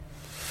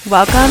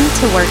Welcome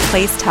to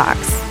Workplace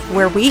Talks,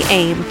 where we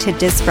aim to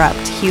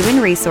disrupt human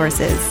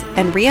resources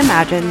and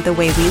reimagine the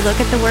way we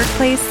look at the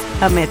workplace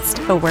amidst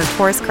a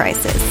workforce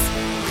crisis.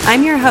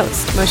 I'm your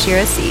host,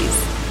 Moshira Aziz.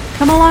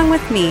 Come along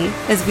with me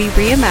as we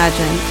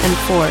reimagine and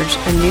forge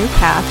a new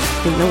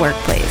path in the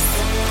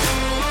workplace.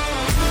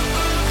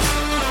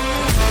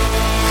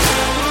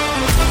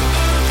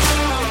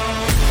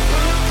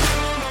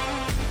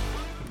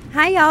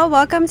 Hi, y'all.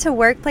 Welcome to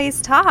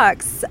Workplace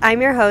Talks.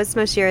 I'm your host,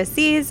 Moshira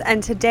Aziz,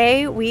 and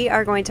today we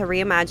are going to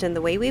reimagine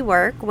the way we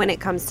work when it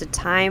comes to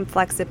time,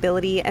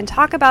 flexibility, and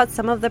talk about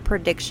some of the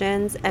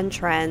predictions and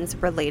trends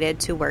related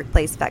to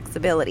workplace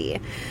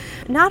flexibility.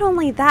 Not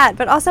only that,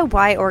 but also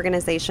why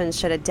organizations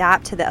should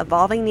adapt to the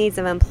evolving needs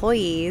of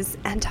employees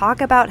and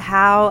talk about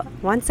how,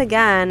 once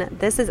again,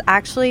 this is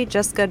actually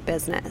just good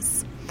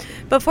business.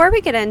 Before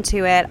we get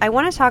into it, I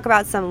want to talk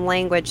about some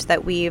language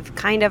that we've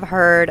kind of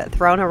heard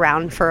thrown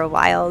around for a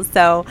while.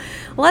 So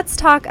let's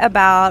talk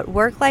about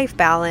work-life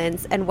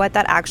balance and what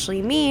that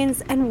actually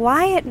means and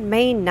why it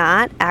may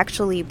not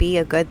actually be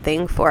a good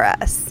thing for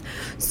us.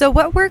 So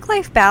what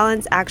work-life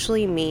balance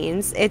actually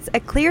means, it's a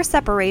clear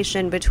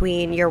separation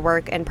between your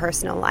work and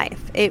personal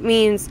life. It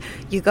means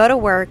you go to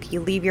work, you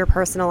leave your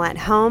personal at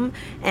home,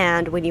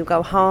 and when you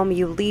go home,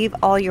 you leave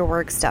all your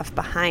work stuff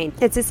behind.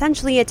 It's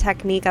essentially a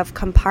technique of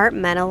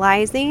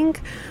compartmentalizing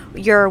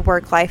your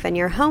work life and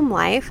your home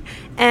life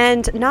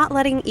and not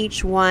letting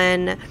each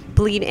one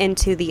bleed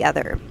into the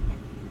other.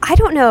 I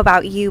don't know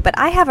about you, but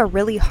I have a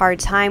really hard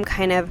time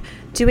kind of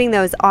doing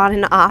those on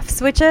and off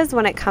switches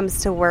when it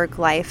comes to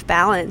work-life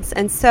balance.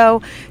 And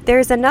so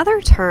there's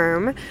another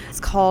term, it's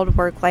called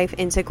work-life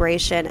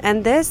integration.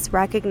 And this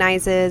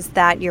recognizes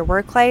that your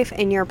work life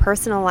and your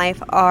personal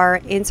life are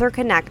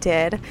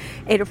interconnected.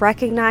 It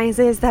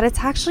recognizes that it's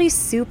actually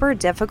super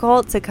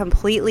difficult to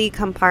completely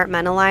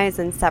compartmentalize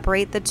and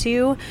separate the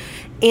two.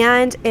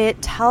 And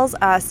it tells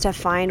us to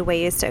find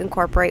ways to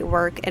incorporate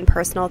work and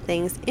personal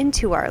things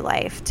into our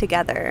life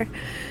together.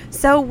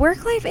 So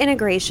work-life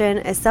integration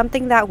is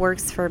something that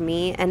works for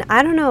me, and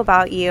I don't know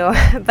about you,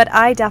 but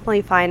I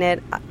definitely find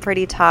it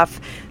pretty tough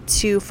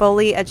to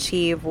fully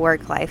achieve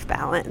work-life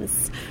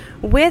balance.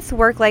 With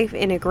work-life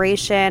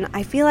integration,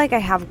 I feel like I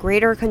have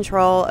greater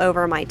control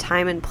over my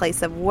time and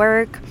place of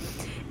work,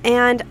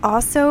 and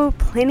also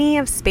plenty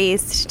of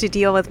space to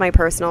deal with my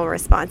personal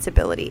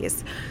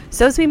responsibilities.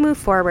 So as we move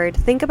forward,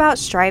 think about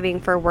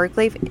striving for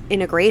work-life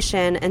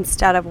integration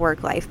instead of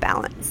work-life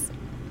balance.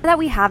 Now that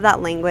we have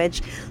that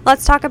language,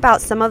 let's talk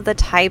about some of the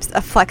types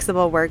of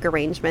flexible work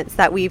arrangements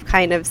that we've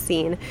kind of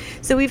seen.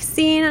 So we've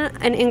seen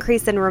an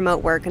increase in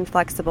remote work and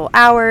flexible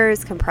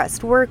hours,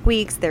 compressed work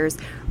weeks. There's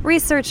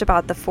research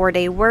about the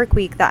 4-day work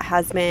week that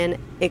has been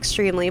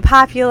extremely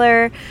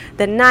popular,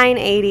 the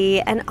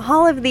 980, and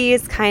all of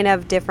these kind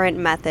of different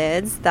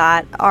methods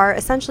that are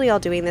essentially all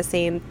doing the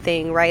same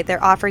thing, right?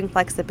 They're offering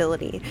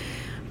flexibility.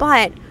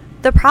 But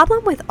the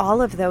problem with all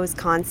of those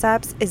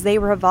concepts is they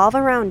revolve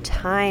around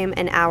time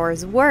and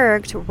hours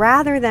worked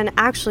rather than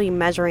actually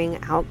measuring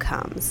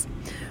outcomes.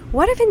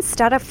 What if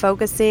instead of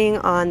focusing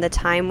on the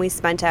time we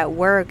spent at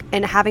work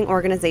and having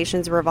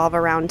organizations revolve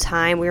around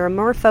time, we were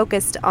more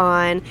focused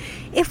on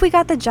if we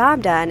got the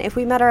job done, if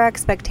we met our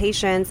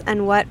expectations,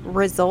 and what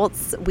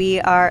results we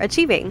are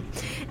achieving?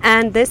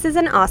 And this is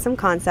an awesome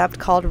concept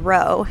called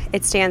ROWE.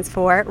 It stands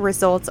for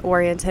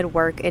Results-Oriented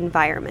Work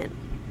Environment.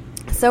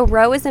 So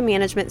ROWE is a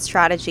management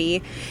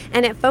strategy,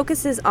 and it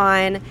focuses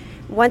on,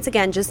 once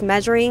again, just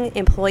measuring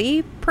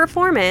employee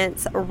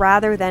performance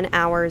rather than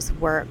hours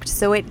worked.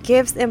 So it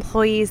gives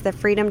employees the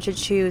freedom to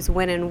choose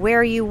when and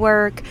where you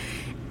work,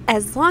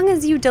 as long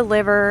as you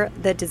deliver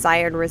the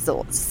desired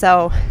results.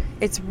 So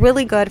it's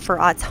really good for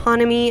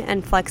autonomy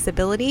and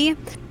flexibility,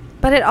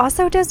 but it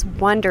also does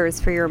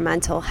wonders for your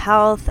mental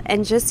health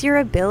and just your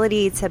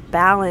ability to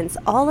balance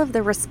all of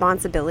the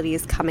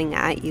responsibilities coming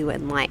at you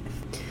in life.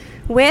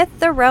 With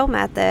the ROWE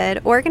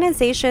method,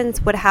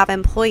 organizations would have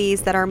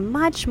employees that are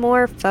much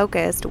more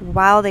focused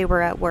while they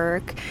were at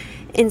work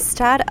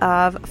instead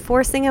of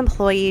forcing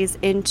employees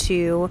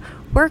into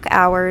work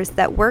hours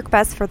that work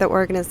best for the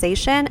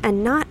organization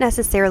and not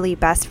necessarily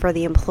best for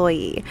the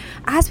employee.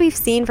 As we've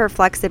seen for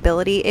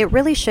flexibility, it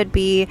really should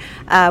be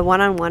a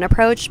one-on-one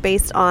approach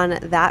based on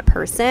that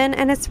person,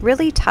 and it's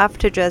really tough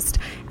to just,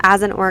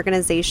 as an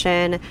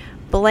organization,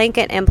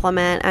 blanket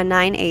implement a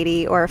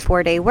 980 or a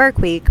 4-day work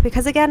week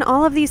because, again,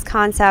 all of these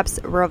concepts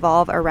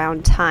revolve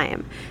around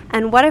time.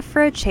 And what if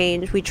for a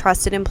change we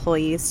trusted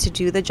employees to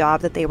do the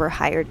job that they were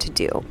hired to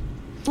do?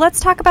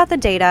 Let's talk about the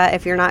data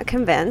if you're not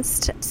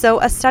convinced.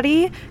 So a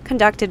study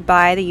conducted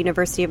by the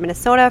University of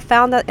Minnesota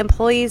found that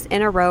employees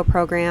in a ROWE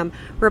program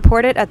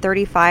reported a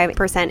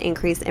 35%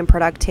 increase in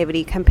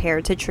productivity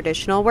compared to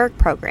traditional work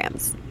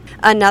programs.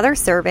 Another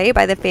survey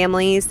by the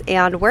Families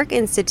and Work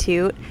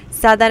Institute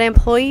said that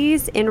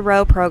employees in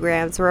ROWE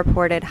programs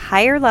reported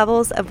higher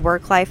levels of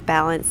work-life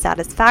balance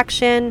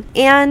satisfaction,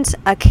 and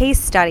a case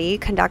study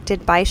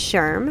conducted by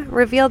SHRM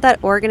revealed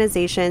that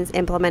organizations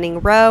implementing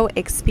ROWE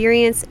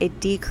experience a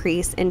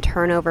decrease in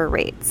turnover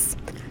rates.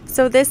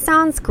 So this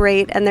sounds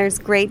great, and there's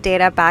great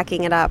data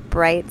backing it up,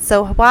 right?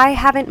 So why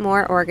haven't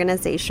more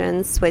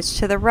organizations switched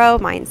to the ROWE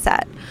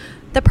mindset?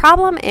 The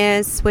problem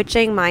is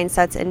switching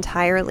mindsets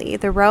entirely.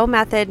 The ROWE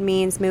method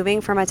means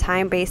moving from a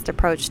time-based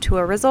approach to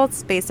a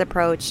results-based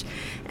approach.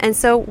 And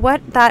so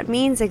what that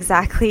means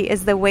exactly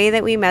is the way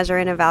that we measure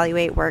and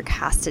evaluate work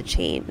has to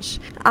change.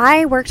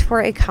 I worked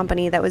for a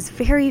company that was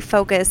very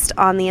focused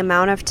on the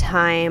amount of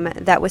time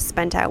that was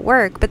spent at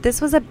work, but this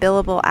was a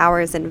billable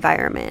hours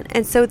environment.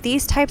 And so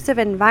these types of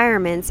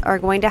environments are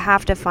going to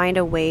have to find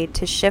a way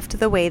to shift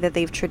the way that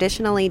they've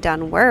traditionally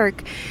done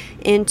work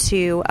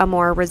into a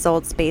more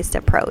results-based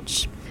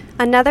approach.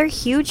 Another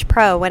huge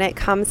pro when it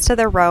comes to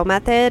the ROWE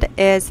method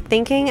is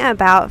thinking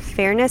about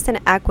fairness and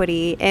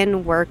equity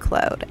in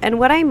workload. And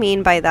what I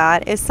mean by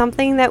that is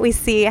something that we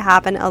see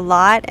happen a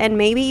lot, and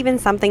maybe even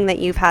something that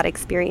you've had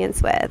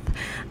experience with.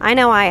 I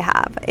know I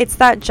have. It's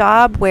that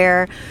job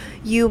where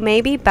you may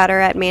be better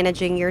at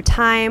managing your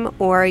time,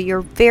 or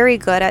you're very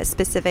good at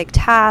specific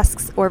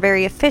tasks or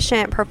very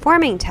efficient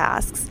performing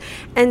tasks.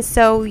 And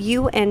so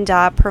you end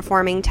up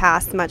performing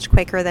tasks much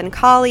quicker than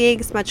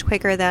colleagues, much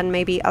quicker than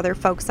maybe other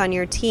folks on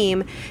your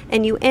team.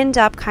 And you end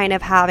up kind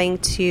of having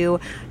to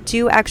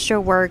do extra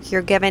work.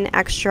 You're given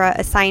extra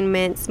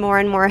assignments, more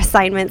and more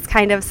assignments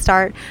kind of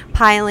start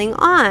piling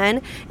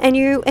on. And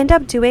you end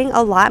up doing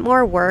a lot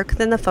more work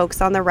than the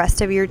folks on the rest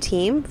of your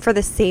team for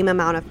the same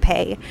amount of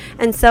pay.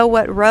 And so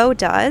what ROWE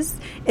does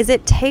is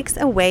it takes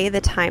away the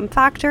time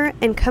factor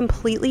and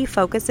completely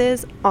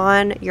focuses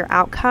on your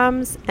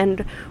outcomes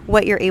and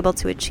what you're able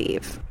to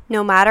achieve,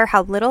 no matter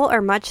how little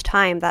or much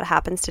time that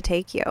happens to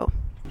take you.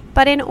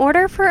 But in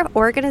order for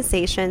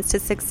organizations to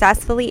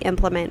successfully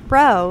implement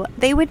ROWE,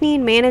 they would need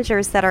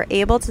managers that are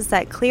able to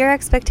set clear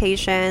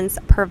expectations,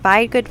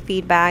 provide good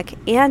feedback,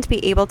 and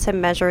be able to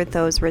measure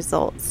those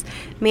results.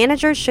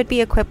 Managers should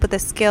be equipped with the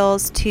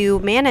skills to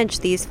manage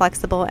these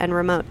flexible and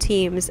remote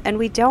teams, and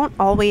we don't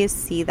always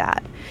see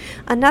that.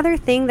 Another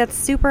thing that's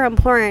super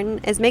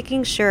important is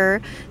making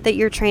sure that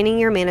you're training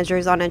your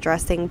managers on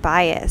addressing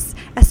bias,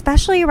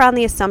 especially around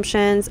the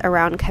assumptions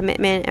around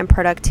commitment and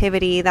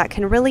productivity that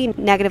can really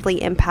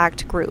negatively impact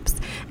groups.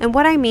 And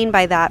what I mean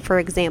by that, for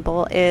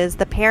example, is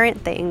the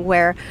parent thing,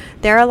 where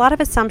there are a lot of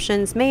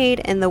assumptions made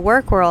in the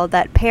work world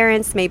that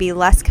parents may be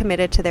less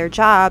committed to their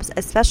jobs,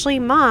 especially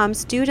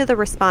moms, due to the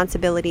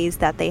responsibilities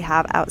that they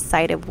have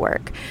outside of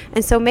work.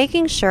 And so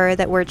making sure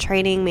that we're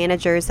training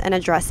managers and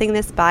addressing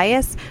this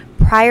bias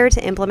prior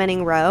to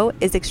implementing ROWE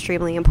is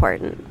extremely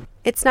important.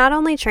 It's not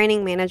only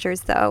training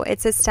managers, though,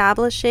 it's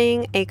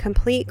establishing a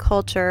complete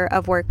culture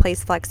of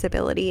workplace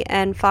flexibility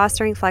and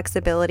fostering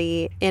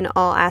flexibility in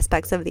all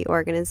aspects of the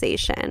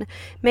organization,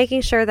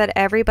 making sure that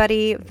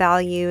everybody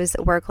values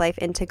work-life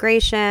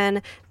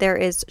integration, there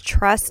is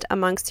trust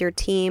amongst your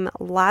team,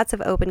 lots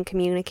of open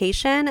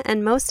communication,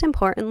 and most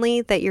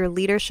importantly, that your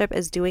leadership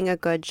is doing a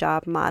good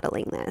job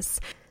modeling this.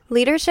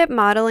 Leadership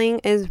modeling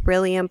is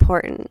really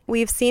important.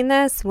 We've seen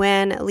this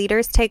when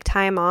leaders take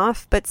time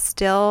off but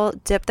still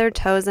dip their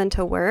toes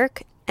into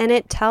work, and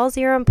it tells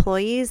your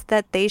employees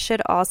that they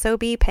should also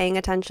be paying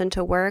attention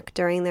to work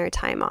during their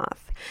time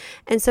off.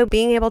 And so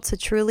being able to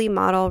truly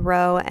model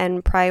ROWE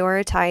and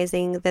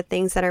prioritizing the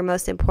things that are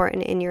most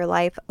important in your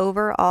life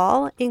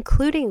overall,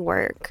 including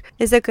work,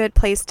 is a good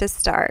place to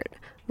start.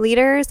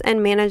 Leaders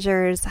and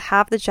managers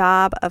have the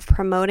job of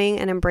promoting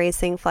and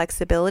embracing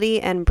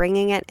flexibility and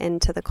bringing it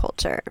into the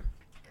culture.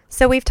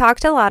 So we've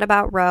talked a lot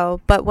about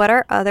ROWE, but what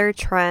are other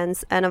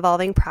trends and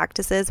evolving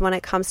practices when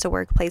it comes to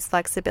workplace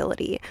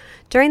flexibility?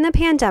 During the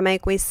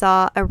pandemic, we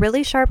saw a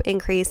really sharp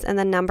increase in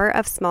the number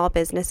of small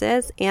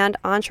businesses and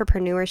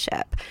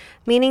entrepreneurship,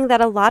 meaning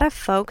that a lot of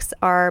folks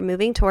are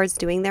moving towards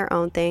doing their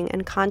own thing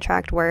and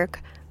contract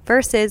work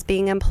versus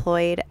being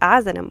employed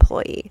as an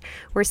employee.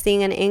 We're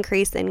seeing an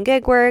increase in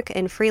gig work,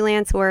 in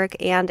freelance work,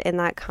 and in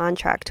that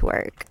contract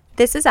work.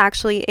 This is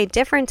actually a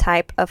different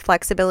type of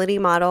flexibility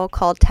model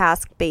called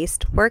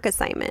task-based work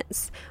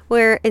assignments,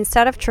 where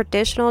instead of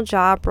traditional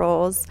job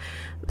roles,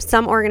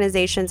 some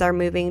organizations are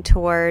moving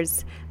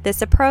towards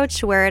this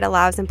approach where it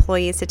allows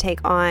employees to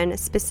take on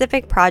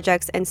specific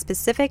projects and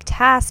specific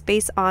tasks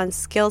based on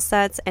skill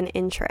sets and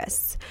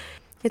interests.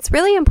 It's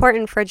really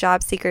important for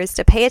job seekers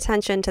to pay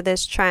attention to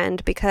this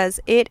trend because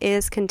it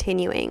is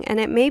continuing, and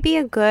it may be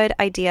a good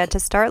idea to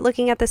start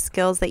looking at the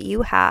skills that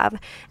you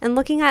have and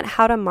looking at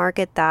how to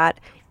market that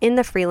in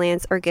the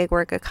freelance or gig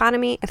work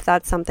economy if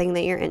that's something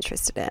that you're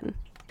interested in.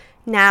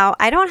 Now,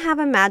 I don't have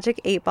a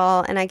magic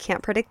 8-ball and I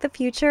can't predict the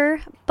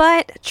future,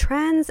 but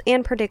trends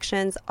and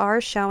predictions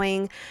are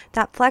showing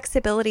that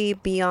flexibility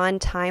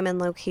beyond time and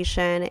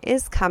location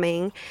is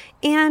coming,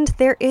 and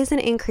there is an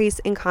increase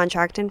in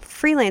contract and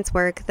freelance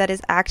work that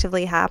is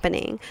actively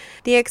happening.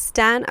 The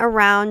extent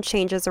around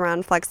changes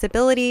around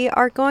flexibility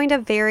are going to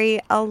vary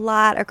a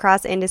lot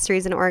across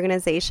industries and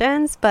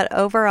organizations, but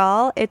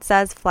overall, it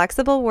says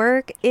flexible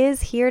work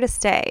is here to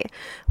stay.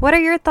 What are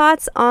your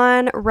thoughts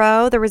on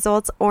ROWE, the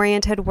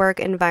results-oriented work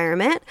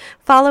environment?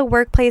 Follow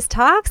Workplace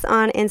Talks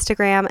on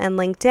Instagram and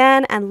LinkedIn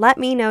and let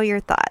me know your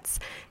thoughts.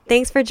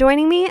 Thanks for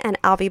joining me, and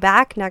I'll be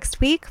back next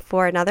week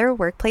for another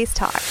Workplace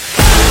Talk.